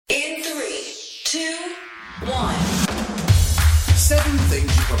2, 1. 7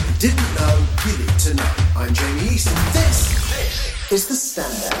 things you probably didn't know you need to know. I'm Jamie East, and this is the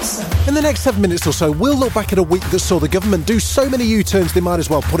Standout 7. In the next 7 minutes or so, we'll look back at a week that saw the government do so many U-turns they might as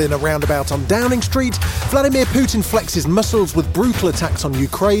well put in a roundabout on Downing Street, Vladimir Putin flexes muscles with brutal attacks on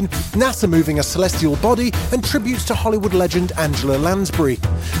Ukraine, NASA moving a celestial body, and tributes to Hollywood legend Angela Lansbury.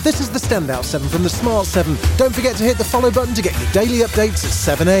 This is the Standout 7 from the Smart 7. Don't forget to hit the follow button to get your daily updates at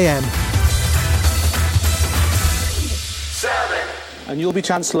 7 a.m. And you'll be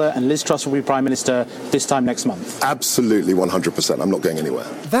Chancellor and Liz Truss will be Prime Minister this time next month? Absolutely, 100%. I'm not going anywhere.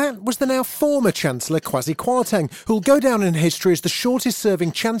 That was the now former Chancellor Kwasi Sacked, who'll go down in history as the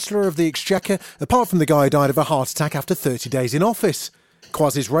shortest-serving Chancellor of the Exchequer, apart from the guy who died of a heart attack after 30 days in office.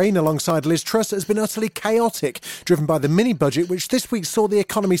 Kwasi's reign alongside Liz Truss has been utterly chaotic, driven by the mini-budget which this week saw the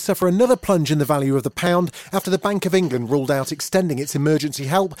economy suffer another plunge in the value of the pound after the Bank of England ruled out extending its emergency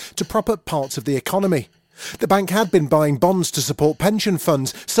help to prop up parts of the economy. The bank had been buying bonds to support pension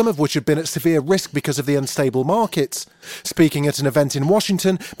funds, some of which had been at severe risk because of the unstable markets. Speaking at an event in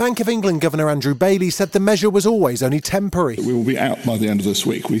Washington, Bank of England Governor Andrew Bailey said the measure was always only temporary. We will be out by the end of this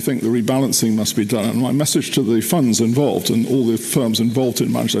week. We think the rebalancing must be done. And my message to the funds involved and all the firms involved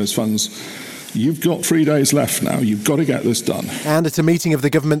in managing those funds: you've got 3 days left now. You've got to get this done. And at a meeting of the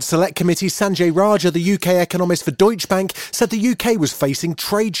Government Select Committee, Sanjay Raja, the UK economist for Deutsche Bank, said the UK was facing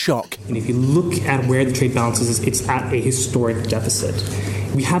trade shock. And if you look at where the trade balance is, it's at a historic deficit.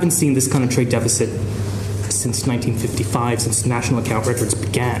 We haven't seen this kind of trade deficit since 1955, since national account records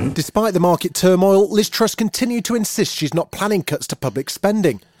began. Despite the market turmoil, Liz Truss continued to insist she's not planning cuts to public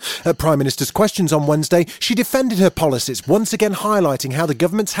spending. At Prime Minister's Questions on Wednesday, she defended her policies, once again highlighting how the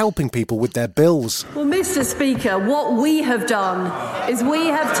government's helping people with their bills. Well, Mr. Speaker, what we have done is we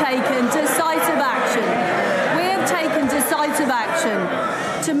have taken decisive action. We have taken decisive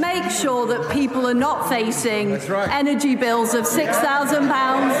action to make sure that people are not facing energy bills of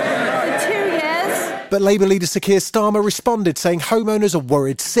 £6,000 for 2 years. But Labour leader Sir Keir Starmer responded, saying homeowners are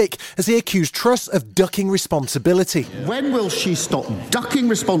worried sick, as he accused Truss of ducking responsibility. When will she stop ducking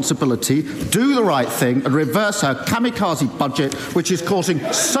responsibility, do the right thing and reverse her kamikaze budget, which is causing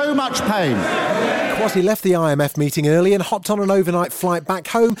so much pain? Kwasi left the IMF meeting early and hopped on an overnight flight back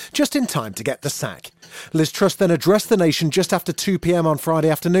home just in time to get the sack. Liz Truss then addressed the nation just after 2 p.m. on Friday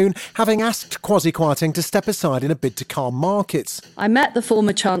afternoon, having asked Kwasi Sacked to step aside in a bid to calm markets. I met the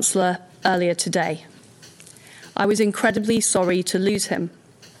former Chancellor earlier today. I was incredibly sorry to lose him.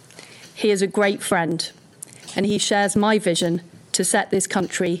 He is a great friend, and he shares my vision to set this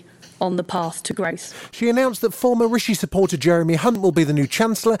country on the path to growth. She announced that former Rishi supporter Jeremy Hunt will be the new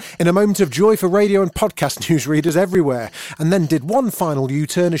Chancellor in a moment of joy for radio and podcast newsreaders everywhere, and then did one final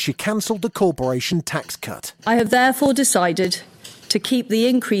U-turn as she cancelled the corporation tax cut. I have therefore decided to keep the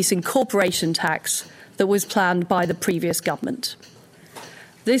increase in corporation tax that was planned by the previous government.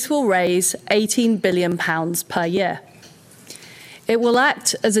 This will raise £18 billion per year. It will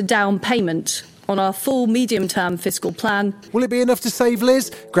act as a down payment on our full medium-term fiscal plan. Will it be enough to save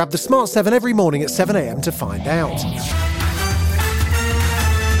Liz? Grab the Smart 7 every morning at 7 a.m. to find out.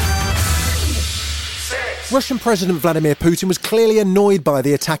 Russian President Vladimir Putin was clearly annoyed by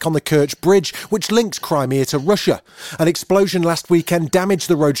the attack on the Kerch Bridge, which links Crimea to Russia. An explosion last weekend damaged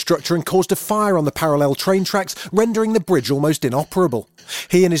the road structure and caused a fire on the parallel train tracks, rendering the bridge almost inoperable.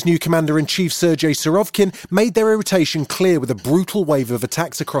 He and his new Commander-in-Chief Sergei Surovikin made their irritation clear with a brutal wave of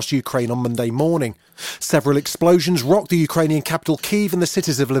attacks across Ukraine on Monday morning. Several explosions rocked the Ukrainian capital Kyiv and the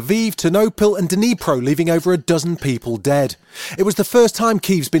cities of Lviv, Ternopil and Dnipro, leaving over a dozen people dead. It was the first time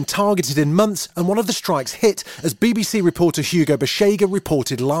Kyiv's been targeted in months, and one of the strikes hit, as BBC reporter Hugo Bashega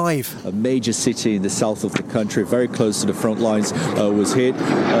reported live. A major city in the south of the country, very close to the front lines, was hit.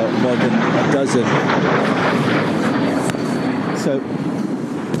 More than a dozen.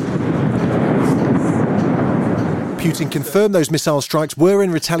 Putin confirmed those missile strikes were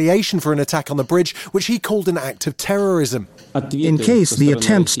in retaliation for an attack on the bridge, which he called an act of terrorism. In case the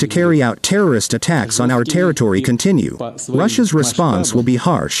attempts to carry out terrorist attacks on our territory continue, Russia's response will be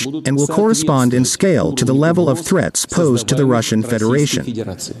harsh and will correspond in scale to the level of threats posed to the Russian Federation.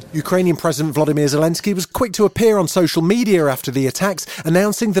 Ukrainian President Volodymyr Zelensky was quick to appear on social media after the attacks,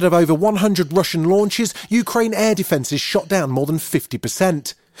 announcing that of over 100 Russian launches, Ukraine air defences shot down more than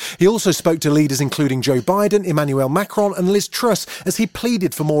 50%. He also spoke to leaders including Joe Biden, Emmanuel Macron and Liz Truss as he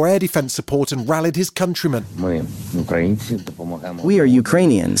pleaded for more air defence support and rallied his countrymen. We are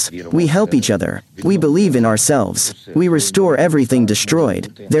Ukrainians. We help each other. We believe in ourselves. We restore everything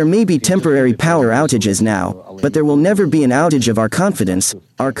destroyed. There may be temporary power outages now, but there will never be an outage of our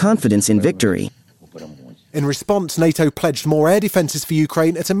confidence in victory. In response, NATO pledged more air defences for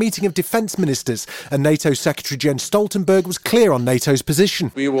Ukraine at a meeting of defence ministers, and NATO Secretary Jens Stoltenberg was clear on NATO's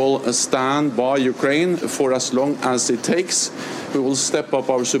position. We will stand by Ukraine for as long as it takes. We will step up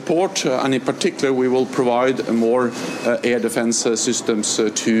our support, and in particular we will provide more air defence systems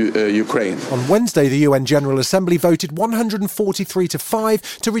to Ukraine. On Wednesday, the UN General Assembly voted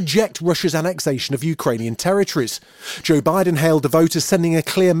 143-5 to reject Russia's annexation of Ukrainian territories. Joe Biden hailed the vote as sending a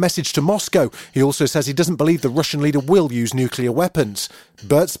clear message to Moscow. He also says he doesn't believe the Russian leader will use nuclear weapons.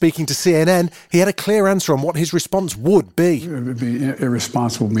 But speaking to CNN, he had a clear answer on what his response would be. It would be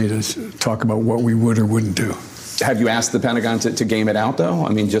irresponsible of me to talk about what we would or wouldn't do. Have you asked the Pentagon to game it out, though? I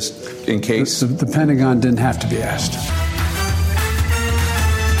mean, just in case? The Pentagon didn't have to be asked.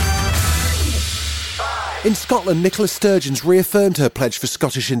 In Scotland, Nicola Sturgeon's reaffirmed her pledge for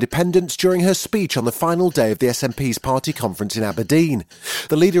Scottish independence during her speech on the final day of the SNP's party conference in Aberdeen.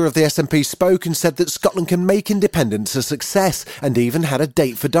 The leader of the SNP spoke and said that Scotland can make independence a success, and even had a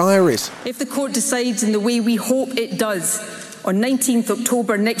date for diaries. If the court decides in the way we hope it does, on 19th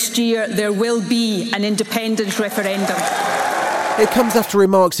October next year, there will be an independence referendum. It comes after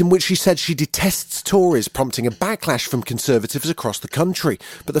remarks in which she said she detests Tories, prompting a backlash from Conservatives across the country.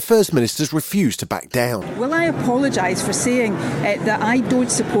 But the First Minister's refused to back down. Well, I apologise for saying that I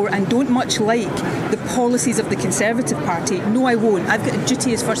don't support and don't much like the policies of the Conservative Party. No, I won't. I've got a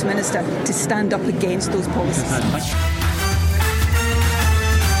duty as First Minister to stand up against those policies.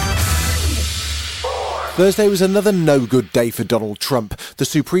 Thursday was another no-good day for Donald Trump. The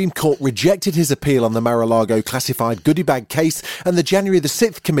Supreme Court rejected his appeal on the Mar-a-Lago classified goodie bag case, and the January the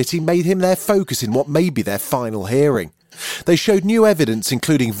 6th committee made him their focus in what may be their final hearing. They showed new evidence,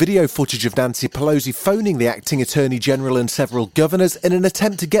 including video footage of Nancy Pelosi phoning the acting Attorney General and several governors in an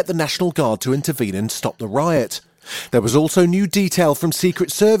attempt to get the National Guard to intervene and stop the riot. There was also new detail from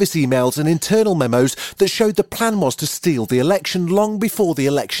Secret Service emails and internal memos that showed the plan was to steal the election long before the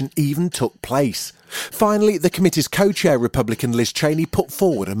election even took place. Finally, the committee's co-chair, Republican Liz Cheney, put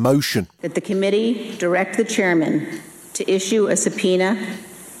forward a motion that the committee direct the chairman to issue a subpoena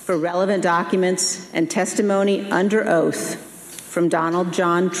for relevant documents and testimony under oath from Donald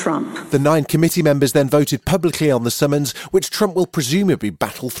John Trump. The 9 committee members then voted publicly on the summons, which Trump will presumably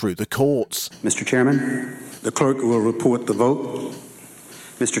battle through the courts. Mr. Chairman, the clerk will report the vote.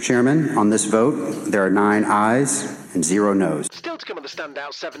 Mr. Chairman, on this vote, there are 9 ayes and 0 noes. Still to come on the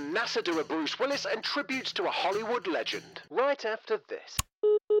Standout 7, NASA do a Bruce Willis and tributes to a Hollywood legend. Right after this.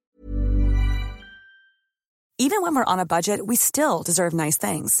 Even when we're on a budget, we still deserve nice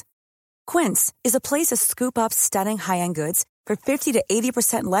things. Quince is a place to scoop up stunning high-end goods for 50 to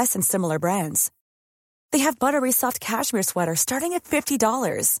 80% less than similar brands. They have buttery soft cashmere sweaters starting at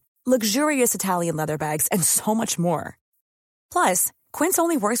 $50, luxurious Italian leather bags, and so much more. Plus, Quince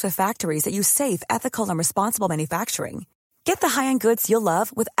only works with factories that use safe, ethical, and responsible manufacturing. Get the high-end goods you'll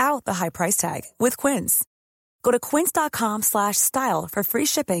love without the high price tag with Quince. Go to quince.com/style for free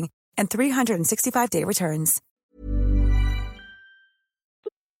shipping and 365-day returns.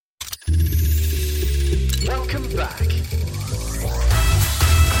 Welcome back.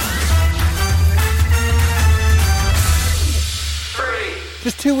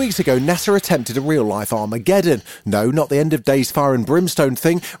 Just 2 weeks ago, NASA attempted a real-life Armageddon. No, not the end of days fire and brimstone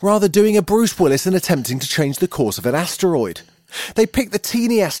thing, rather doing a Bruce Willis and attempting to change the course of an asteroid. They picked the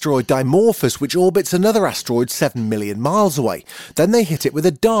teeny asteroid Dimorphos, which orbits another asteroid 7 million miles away. Then they hit it with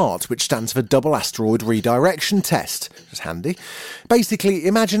a DART, which stands for Double Asteroid Redirection Test. Just handy. Basically,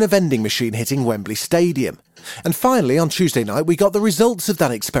 imagine a vending machine hitting Wembley Stadium. And finally, on Tuesday night, we got the results of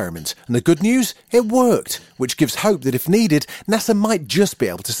that experiment. And the good news? It worked, which gives hope that if needed, NASA might just be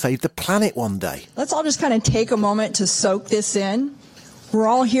able to save the planet one day. Let's all just kind of take a moment to soak this in. We're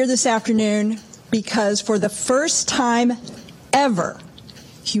all here this afternoon because for the first time ever,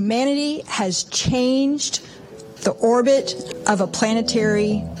 humanity has changed the orbit of a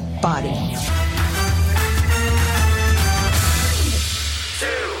planetary body.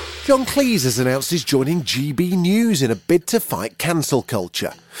 John Cleese has announced he's joining GB News in a bid to fight cancel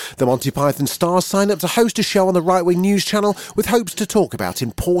culture. The Monty Python star signed up to host a show on the right-wing news channel with hopes to talk about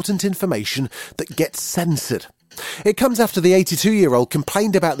important information that gets censored. It comes after the 82-year-old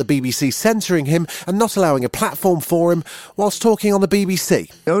complained about the BBC censoring him and not allowing a platform for him whilst talking on the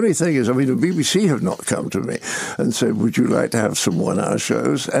BBC. The only thing is, the BBC have not come to me and said, would you like to have some one-hour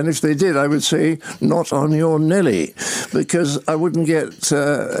shows? And if they did, I would say, not on your Nelly, because I wouldn't get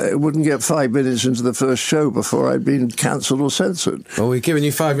 5 minutes into the first show before I'd been cancelled or censored. Well, we've given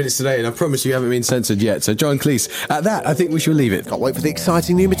you 5 minutes today, and I promise you haven't been censored yet. So, John Cleese, at that, I think we shall leave it. Can't wait for the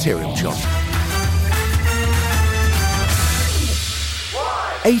exciting new material, John.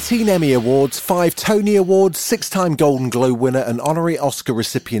 18 Emmy Awards, 5 Tony Awards, 6-time Golden Globe winner and honorary Oscar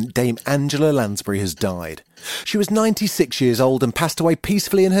recipient Dame Angela Lansbury has died. She was 96 years old and passed away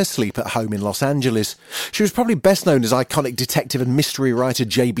peacefully in her sleep at home in Los Angeles. She was probably best known as iconic detective and mystery writer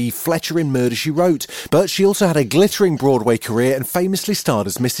J.B. Fletcher in Murder, She Wrote, but she also had a glittering Broadway career and famously starred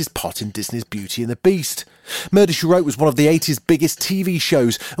as Mrs. Pott in Disney's Beauty and the Beast. Murder, She Wrote was one of the 80s biggest TV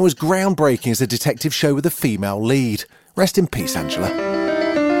shows and was groundbreaking as a detective show with a female lead. Rest in peace, Angela.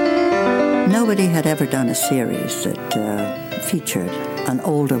 Nobody had ever done a series that featured an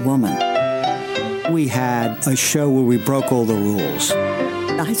older woman. We had a show where we broke all the rules.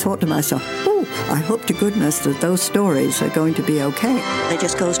 I thought to myself, I hope to goodness that those stories are going to be okay. It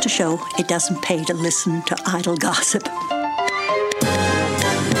just goes to show it doesn't pay to listen to idle gossip.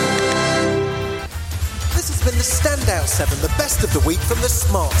 This has been the Standout 7, the best of the week from the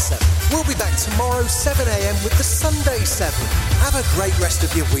Smart 7. We'll be back tomorrow, 7 a.m. with the Sunday 7. Have a great rest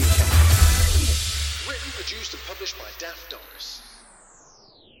of your weekend.